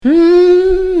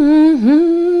hmm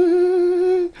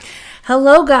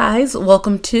Hello, guys.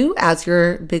 Welcome to As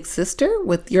Your Big Sister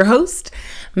with your host,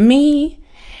 me,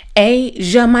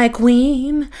 Asia, my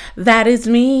queen. That is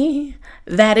me.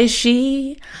 That is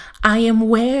she. I am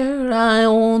where I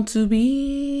want to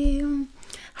be.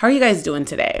 How are you guys doing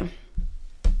today?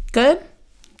 Good?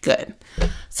 Good.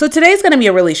 So today's going to be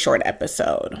a really short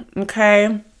episode,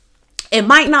 okay? It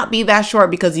might not be that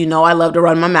short because I love to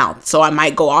run my mouth, so I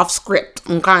might go off script,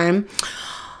 okay?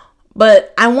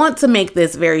 But I want to make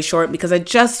this very short because I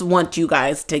just want you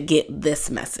guys to get this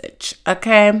message,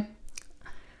 okay?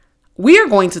 We are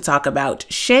going to talk about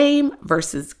shame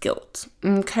versus guilt,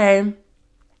 okay?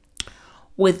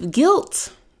 With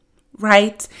guilt,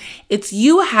 right? It's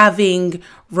you having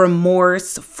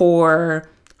remorse for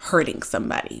hurting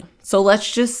somebody. So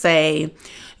let's just say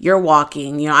you're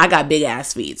walking, I got big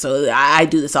ass feet, so I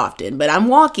do this often, but I'm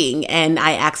walking and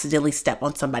I accidentally step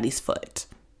on somebody's foot.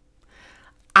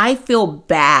 I feel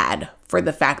bad for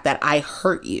the fact that I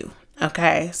hurt you,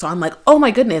 okay? So I'm like, oh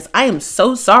my goodness, I am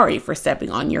so sorry for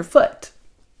stepping on your foot,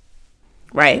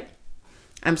 right?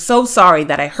 I'm so sorry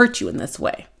that I hurt you in this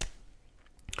way.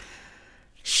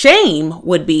 Shame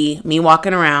would be me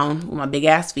walking around with my big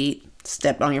ass feet,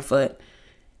 stepped on your foot.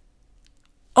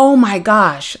 Oh my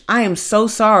gosh, I am so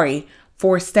sorry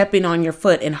for stepping on your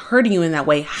foot and hurting you in that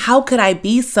way. How could I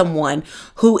be someone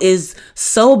who is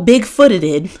so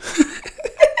big-footed?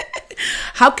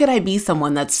 How could I be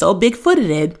someone that's so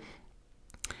big-footed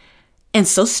and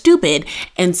so stupid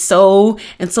and so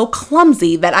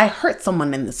clumsy that I hurt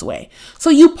someone in this way? So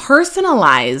you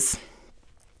personalize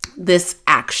this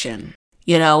action.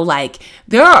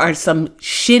 There are some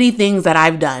shitty things that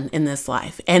I've done in this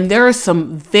life. And there are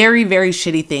some very, very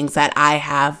shitty things that I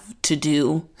have to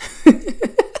do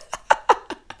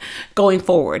going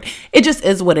forward. It just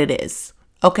is what it is.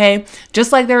 Okay?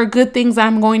 Just like there are good things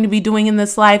I'm going to be doing in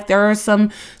this life, there are some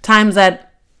times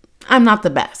that I'm not the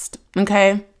best.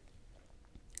 Okay?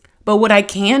 But what I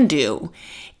can do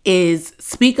is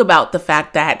speak about the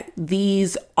fact that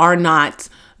these are not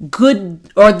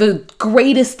good or the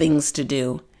greatest things to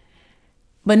do,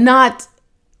 but not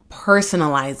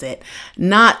personalize it,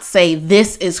 not say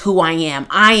this is who I am.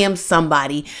 I am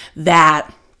somebody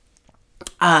that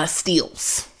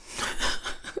steals.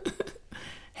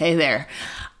 Hey there.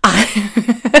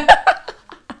 I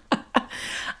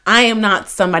am not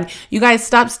somebody. You guys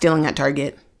stop stealing at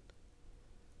Target.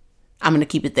 I'm going to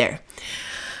keep it there.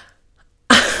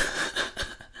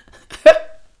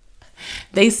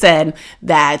 They said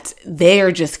that they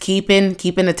are just keeping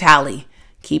a tally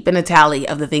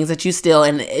of the things that you steal.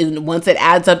 And once it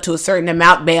adds up to a certain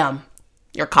amount, bam,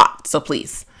 you're caught. So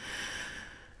please.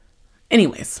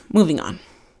 Anyways, moving on.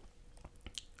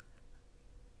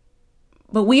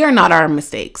 But we are not our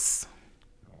mistakes.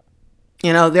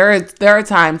 There are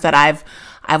times that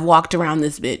I've walked around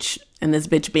this bitch, and this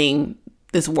bitch being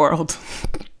this world,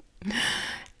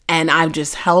 and I've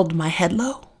just held my head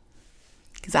low.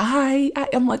 Because I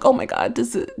am like, oh my God,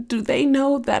 do they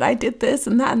know that I did this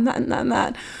and that and that and that and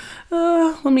that?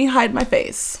 Let me hide my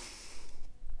face.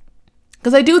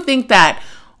 Because I do think that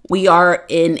we are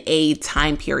in a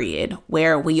time period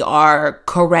where we are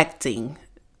correcting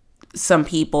some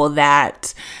people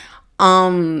that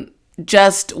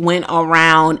just went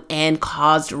around and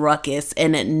caused ruckus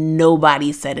and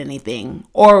nobody said anything,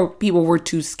 or people were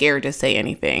too scared to say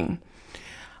anything.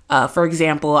 For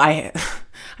example, I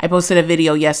posted a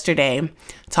video yesterday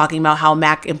talking about how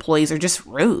Mac employees are just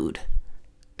rude.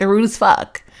 They're rude as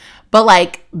fuck. But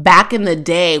like back in the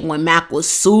day when Mac was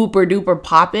super duper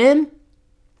poppin',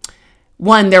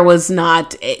 one, there was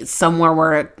not somewhere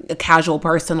where a casual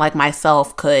person like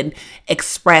myself could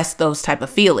express those type of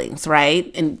feelings, right?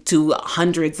 And to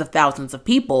hundreds of thousands of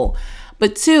people.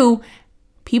 But two,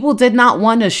 people did not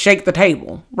want to shake the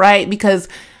table, right? Because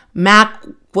Mac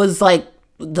was like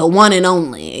the one and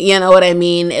only, you know what I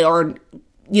mean? Or,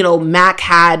 Mac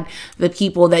had the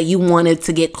people that you wanted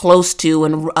to get close to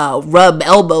and rub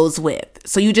elbows with.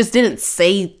 So you just didn't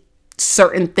say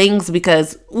certain things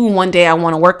because, one day I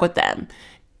want to work with them.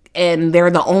 And they're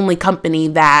the only company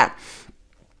that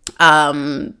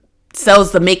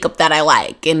sells the makeup that I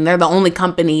like. And they're the only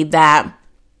company that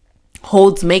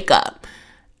holds makeup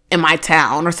in my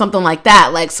town or something like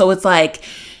that. So it's like,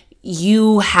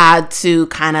 you had to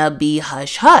kind of be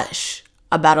hush hush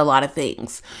about a lot of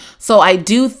things. So I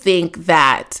do think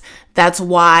that that's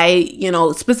why,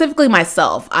 specifically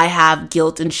myself, I have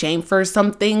guilt and shame for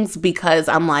some things because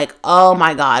I'm like, oh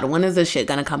my God, when is this shit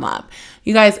gonna come up?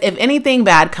 You guys, if anything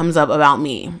bad comes up about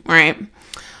me, right?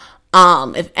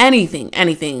 If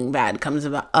anything bad comes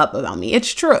up about me,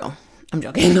 it's true. I'm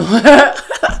joking.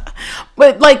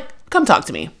 But like, come talk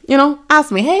to me,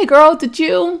 ask me, hey girl, did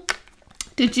you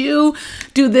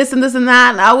do this and this and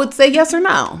that? And I would say yes or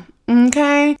no.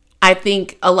 Okay. I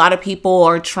think a lot of people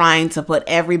are trying to put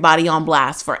everybody on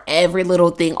blast for every little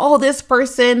thing. Oh, this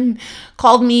person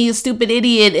called me a stupid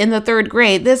idiot in the 3rd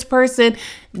grade. This person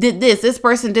did this. This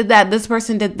person did that. This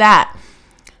person did that.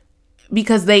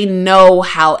 Because they know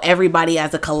how everybody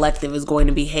as a collective is going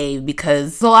to behave,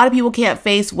 because a lot of people can't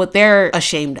face what they're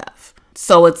ashamed of.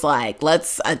 So it's like,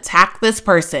 let's attack this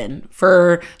person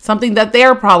for something that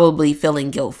they're probably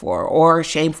feeling guilt for or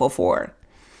shameful for.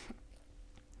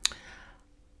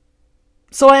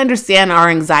 So I understand our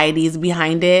anxieties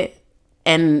behind it,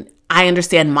 and I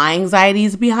understand my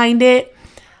anxieties behind it.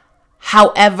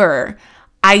 However,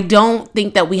 I don't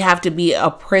think that we have to be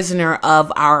a prisoner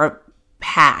of our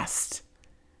past.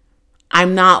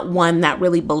 I'm not one that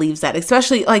really believes that,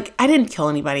 especially like I didn't kill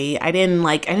anybody. I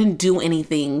didn't do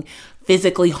anything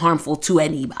physically harmful to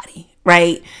anybody,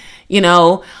 right?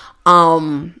 I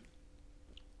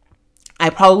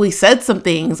probably said some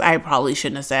things I probably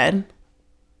shouldn't have said.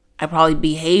 I probably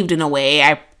behaved in a way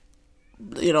out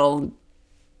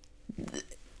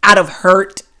of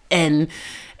hurt and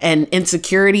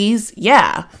insecurities.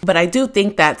 Yeah. But I do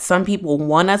think that some people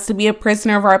want us to be a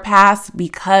prisoner of our past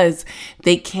because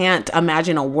they can't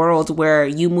imagine a world where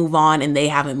you move on and they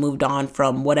haven't moved on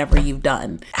from whatever you've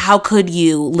done. How could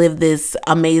you live this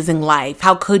amazing life?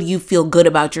 How could you feel good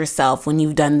about yourself when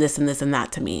you've done this and this and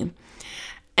that to me?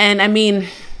 And I mean,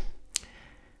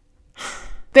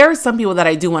 there are some people that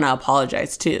I do want to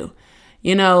apologize to,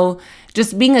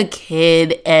 just being a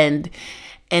kid and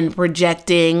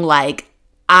projecting like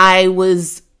I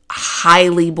was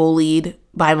highly bullied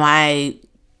by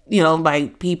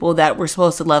by people that were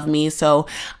supposed to love me. So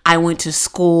I went to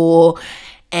school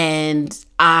and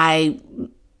I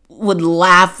would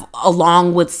laugh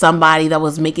along with somebody that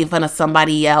was making fun of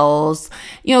somebody else.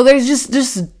 There's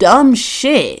just dumb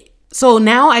shit. So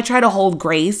now I try to hold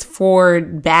grace for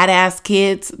badass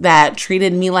kids that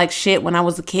treated me like shit when I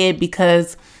was a kid,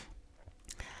 because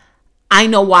I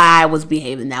know why I was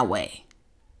behaving that way.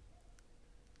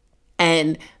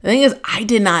 And the thing is, I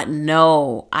did not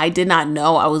know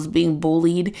I was being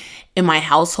bullied in my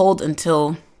household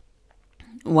until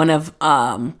one of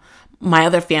my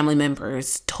other family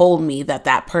members told me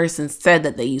that person said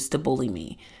that they used to bully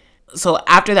me. So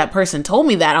after that person told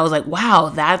me that, I was like,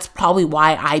 wow, that's probably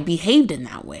why I behaved in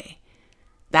that way.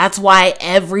 That's why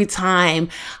every time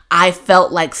I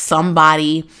felt like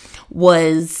somebody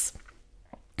was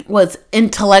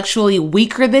intellectually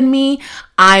weaker than me,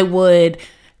 I would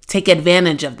take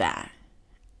advantage of that.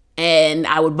 And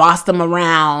I would boss them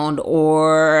around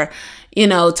or,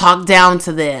 talk down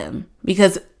to them,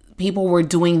 because people were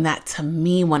doing that to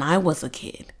me when I was a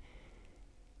kid.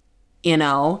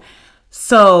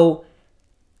 So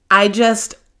I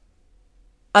just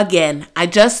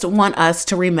want us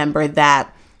to remember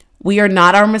that we are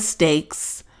not our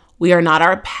mistakes. We are not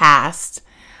our past.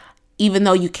 Even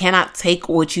though you cannot take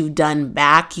what you've done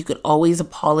back, you could always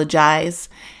apologize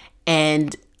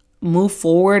and move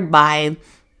forward by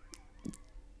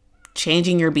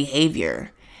changing your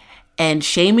behavior. And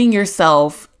shaming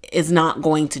yourself is not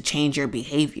going to change your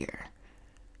behavior.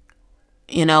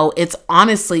 It's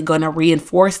honestly going to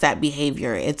reinforce that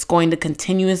behavior. It's going to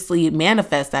continuously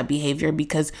manifest that behavior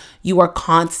because you are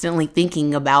constantly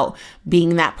thinking about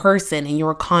being that person and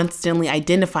you're constantly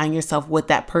identifying yourself with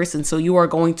that person. So you are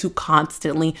going to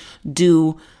constantly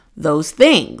do those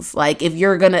things. Like if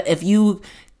you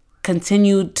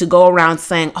continue to go around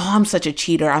saying, oh, I'm such a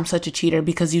cheater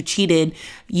because you cheated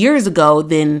years ago,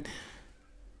 then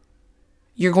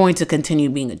you're going to continue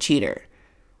being a cheater.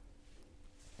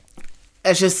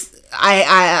 It's just,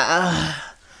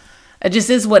 it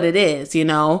just is what it is,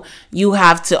 You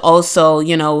have to also,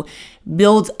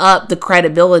 build up the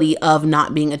credibility of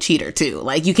not being a cheater too.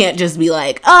 Like you can't just be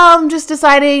like, oh, I'm just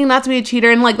deciding not to be a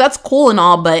cheater. And like, that's cool and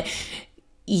all, but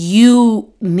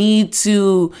you need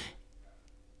to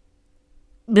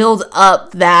build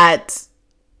up that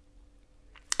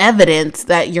evidence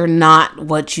that you're not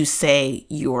what you say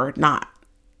you're not.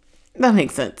 That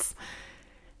makes sense.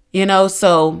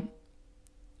 So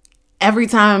every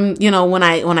time, when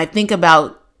I think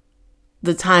about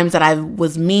the times that I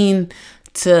was mean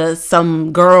to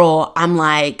some girl, I'm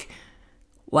like,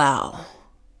 wow,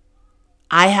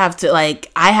 I have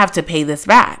to pay this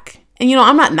back. And,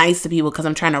 I'm not nice to people because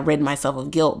I'm trying to rid myself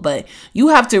of guilt, but you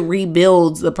have to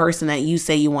rebuild the person that you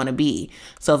say you want to be.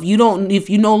 So if you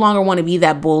no longer want to be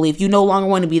that bully, if you no longer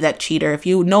want to be that cheater, if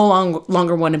you no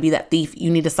longer want to be that thief,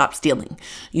 you need to stop stealing.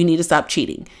 You need to stop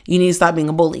cheating. You need to stop being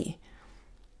a bully.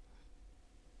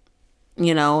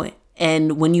 you know,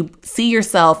 and when you see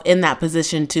yourself in that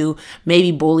position to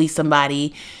maybe bully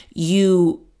somebody,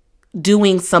 you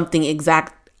doing something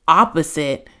exact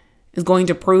opposite is going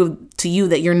to prove to you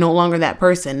that you're no longer that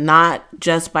person, not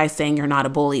just by saying you're not a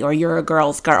bully or you're a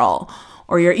girl's girl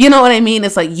or you know what I mean?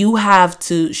 It's like you have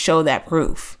to show that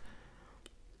proof.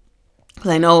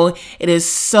 Because I know it is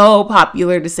so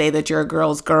popular to say that you're a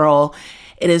girl's girl.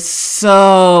 It is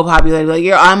so popular. Like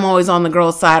I'm always on the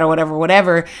girl's side or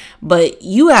whatever. But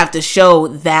you have to show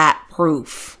that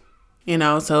proof, you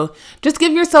know. So just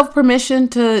give yourself permission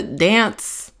to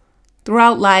dance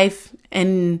throughout life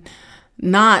and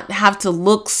not have to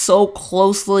look so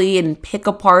closely and pick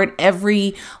apart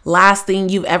every last thing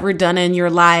you've ever done in your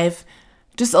life.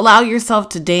 Just allow yourself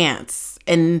to dance.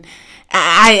 And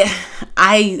I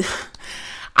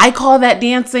call that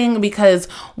dancing because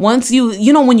once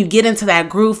you know, when you get into that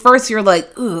groove, first you're like,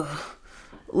 ugh,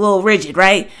 a little rigid,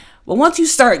 right? But once you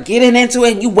start getting into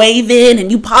it and you wave in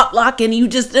and you pop lock and you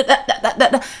just,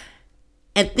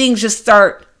 and things just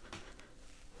start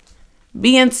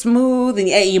being smooth, and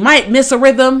you might miss a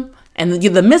rhythm, and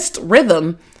the missed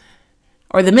rhythm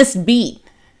or the missed beat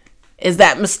is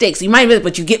that mistake. So you might miss,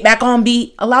 but you get back on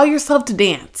beat. Allow yourself to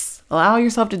dance. Allow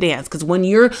yourself to dance. Because when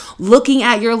you're looking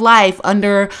at your life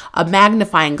under a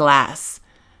magnifying glass,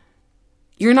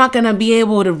 you're not going to be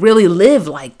able to really live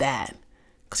like that.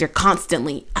 Because you're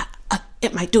constantly,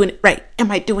 am I doing it right?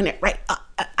 Am I doing it right?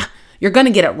 You're going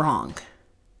to get it wrong.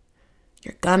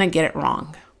 You're going to get it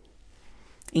wrong.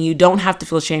 And you don't have to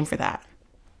feel shame for that.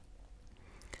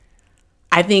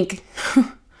 I think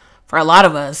for a lot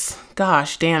of us,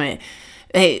 gosh, damn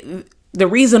it. The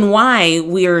reason why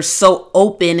we're so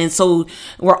open and so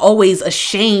we're always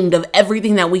ashamed of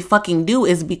everything that we fucking do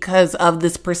is because of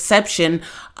this perception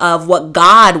of what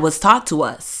God was taught to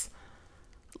us.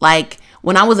 Like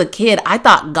when I was a kid, I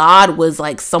thought God was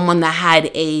like someone that had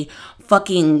a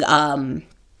fucking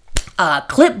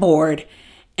clipboard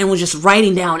and was just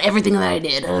writing down everything that I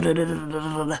did.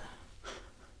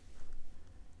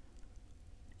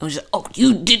 It was just, oh,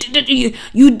 you did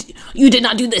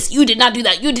not do this. You did not do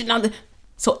that. You did not.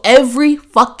 So every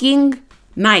fucking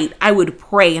night I would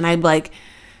pray and I'd be like,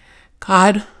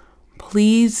 God,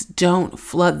 please don't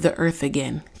flood the earth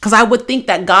again. Because I would think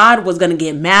that God was going to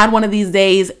get mad one of these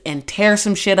days and tear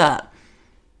some shit up.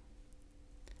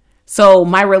 So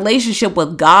my relationship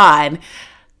with God,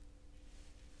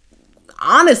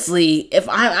 honestly, if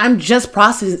I'm just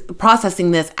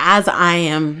processing this as I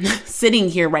am sitting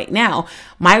here right now,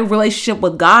 my relationship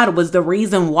with God was the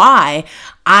reason why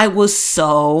I was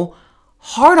so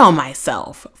hard on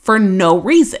myself for no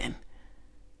reason.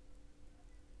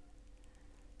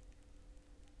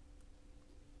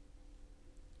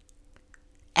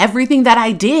 Everything that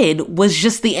I did was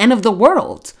just the end of the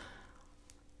world.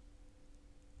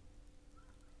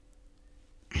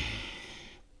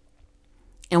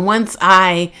 And once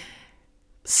I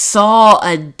saw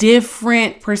a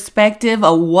different perspective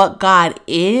of what God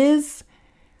is,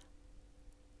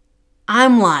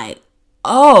 I'm like,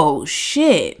 oh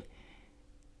shit.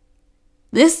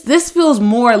 This feels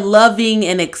more loving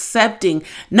and accepting,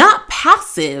 not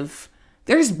passive.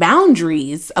 There's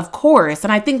boundaries, of course.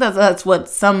 And I think that's what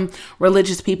some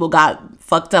religious people got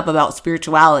fucked up about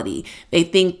spirituality. They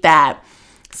think that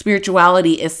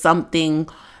spirituality is something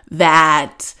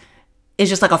that is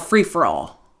just like a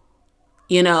free-for-all,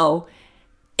 you know?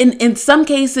 In some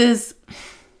cases,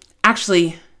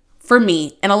 actually, for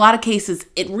me, in a lot of cases,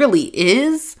 it really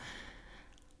is.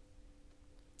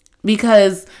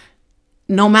 Because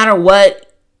no matter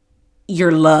what,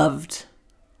 you're loved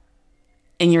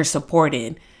and you're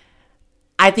supported.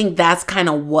 I think that's kind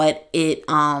of what it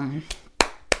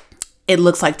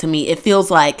looks like to me. It feels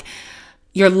like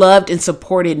you're loved and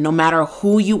supported no matter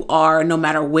who you are, no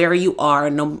matter where you are,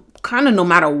 no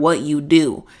matter what you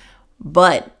do.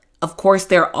 But of course,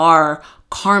 there are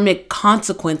karmic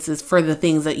consequences for the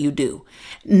things that you do.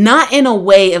 Not in a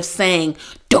way of saying,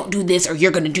 don't do this or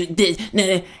you're going to do this.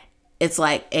 No. It's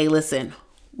like, hey, listen,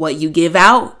 what you give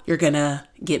out, you're going to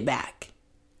get back.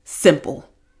 Simple.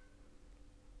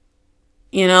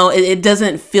 You know, it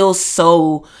doesn't feel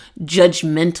so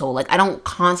judgmental. Like, I don't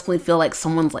constantly feel like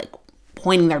someone's like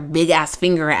pointing their big ass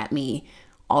finger at me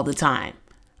all the time.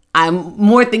 I'm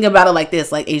more thinking about it like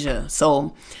this, like, Asia.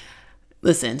 So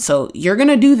listen, so you're going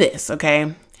to do this,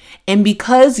 okay? And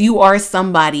because you are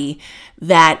somebody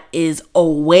that is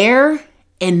aware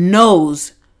and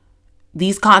knows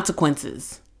these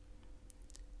consequences,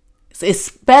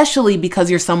 especially because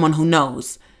you're someone who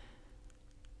knows,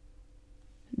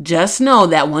 just know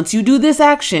that once you do this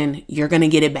action, you're going to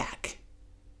get it back.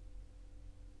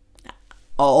 An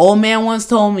old man once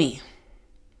told me,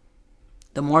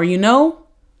 The more you know,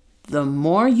 the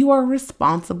more you are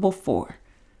responsible for.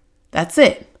 That's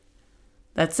it.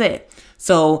 That's it.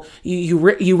 So you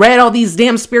read all these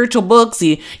damn spiritual books.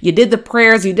 You did the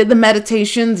prayers. You did the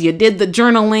meditations. You did the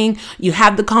journaling. You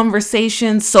had the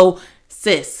conversations. So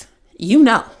sis, you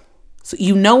know. So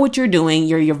you know what you're doing.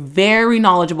 You're very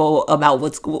knowledgeable about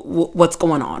what's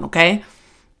going on. Okay.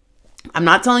 I'm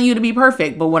not telling you to be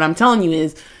perfect, but what I'm telling you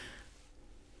is,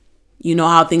 you know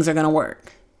how things are gonna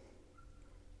work.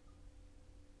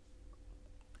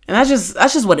 And that's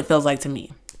just what it feels like to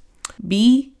me.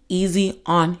 Be easy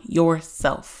on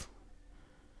yourself.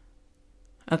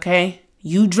 Okay?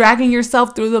 You dragging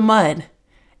yourself through the mud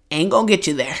ain't gonna get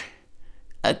you there.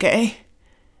 Okay?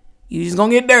 You just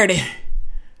gonna get dirty.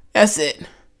 That's it.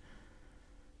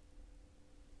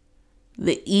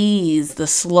 The ease, the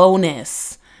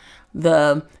slowness,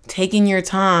 the taking your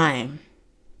time,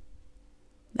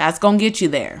 that's gonna get you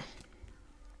there.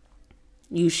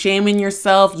 You shaming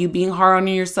yourself, you being hard on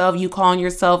yourself, you calling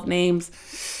yourself names,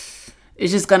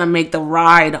 it's just gonna make the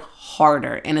ride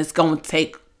harder, and it's gonna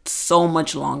take so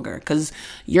much longer because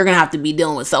you're gonna have to be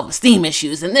dealing with self-esteem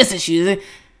issues and this issues.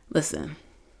 Listen,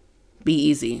 be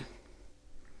easy.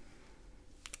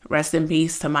 Rest in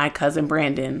peace to my cousin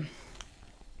Brandon.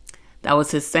 That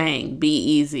was his saying, be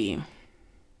easy.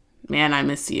 Man, I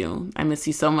miss you. I miss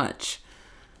you so much.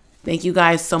 Thank you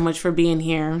guys so much for being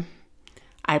here.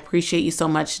 I appreciate you so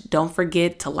much. Don't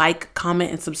forget to like,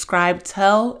 comment, and subscribe.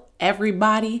 Tell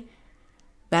everybody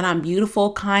that I'm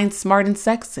beautiful, kind, smart, and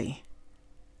sexy.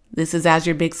 This is As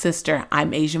Your Big Sister.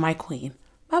 I'm Asia, my queen.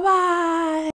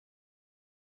 Bye-bye.